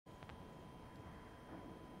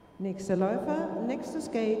Nächster Läufer, next to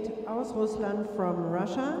skate, aus Russland from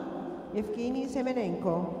Russia, Evgeni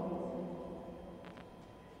Semenenko.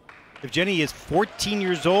 Evgeni is 14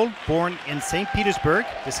 years old, born in St. Petersburg.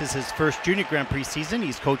 This is his first junior Grand Prix season.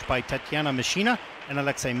 He's coached by Tatiana Mishina and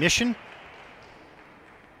Alexei Mishin.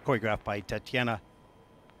 Choreographed by Tatiana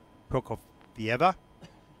Prokofieva.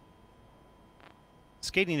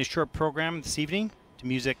 Skating a short program this evening to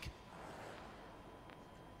music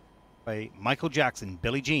by Michael Jackson,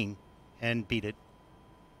 Billie Jean, and Beat It.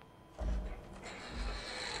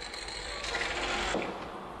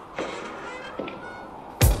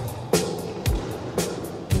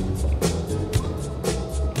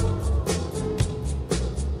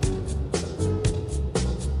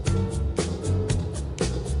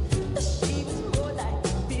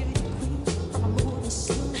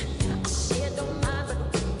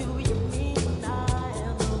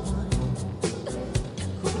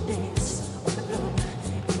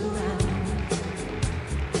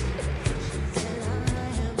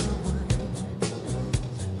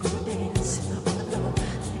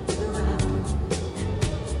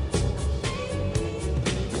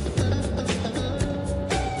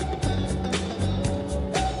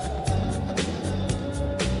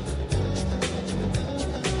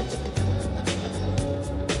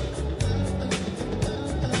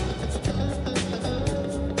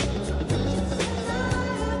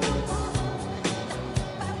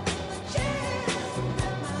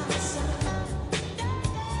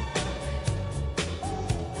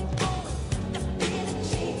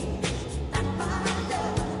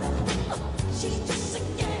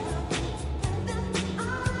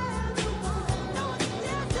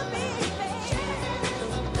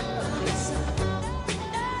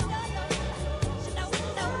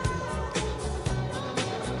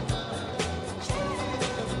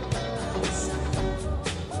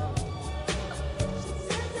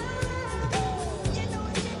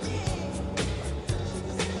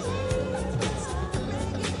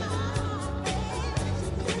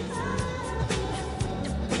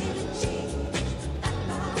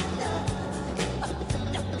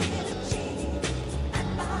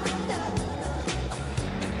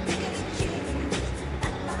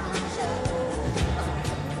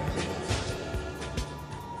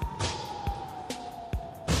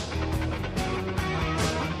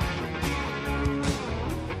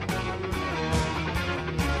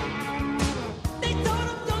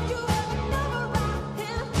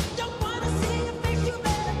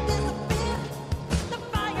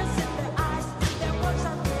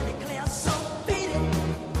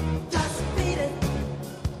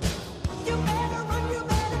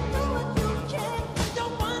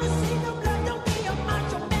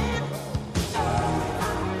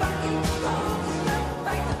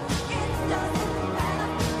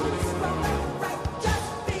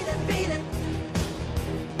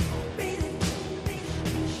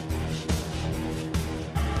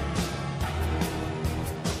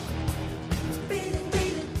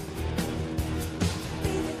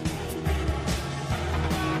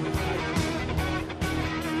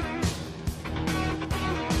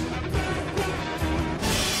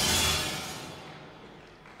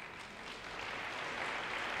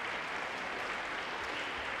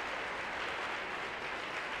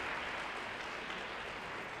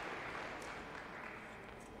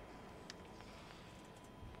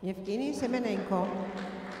 Evgeni Semenenko.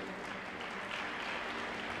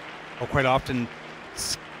 Well, quite often,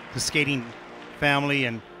 the skating family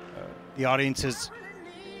and the audiences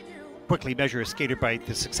quickly measure a skater by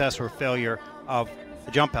the success or failure of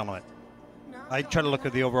the jump element. I try to look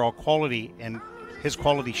at the overall quality, and his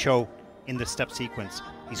quality show in the step sequence.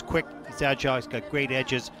 He's quick, he's agile, he's got great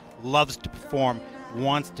edges, loves to perform,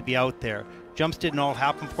 wants to be out there. Jumps didn't all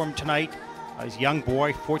happen for him tonight. He's a young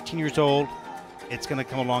boy, 14 years old. It's going to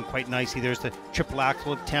come along quite nicely. There's the triple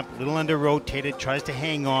axel attempt, a little under rotated, tries to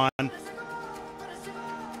hang on.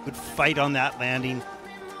 Good fight on that landing.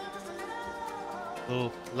 A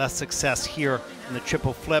little less success here in the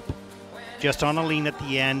triple flip. Just on a lean at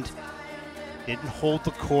the end. Didn't hold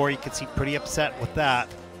the core. You can see pretty upset with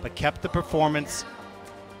that, but kept the performance.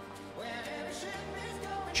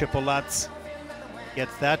 Triple Lutz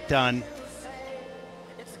gets that done.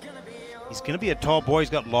 He's going to be a tall boy. He's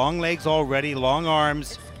got long legs already, long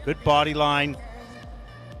arms, good body line.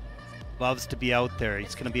 Loves to be out there.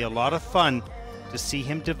 It's going to be a lot of fun to see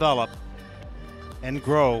him develop and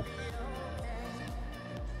grow.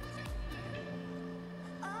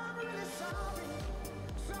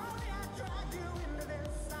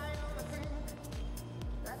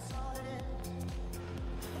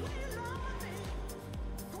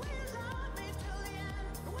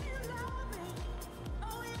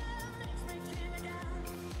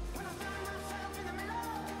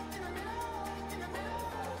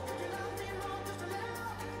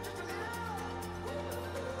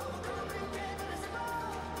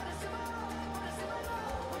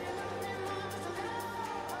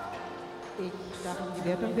 darf ich die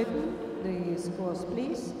Wertung bitten. The scores,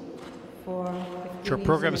 please. For Your Evgeni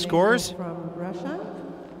program Semenenko scores from Russia.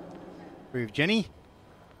 for Evgeni.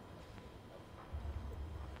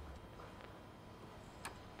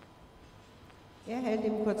 Er hält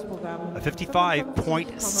im Kurzprogramm A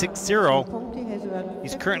 55.60. Punkte. He has earned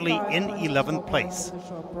He's currently in 11th place. the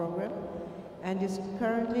short program and is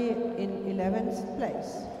currently in 11th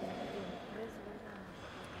place.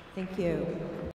 Thank you.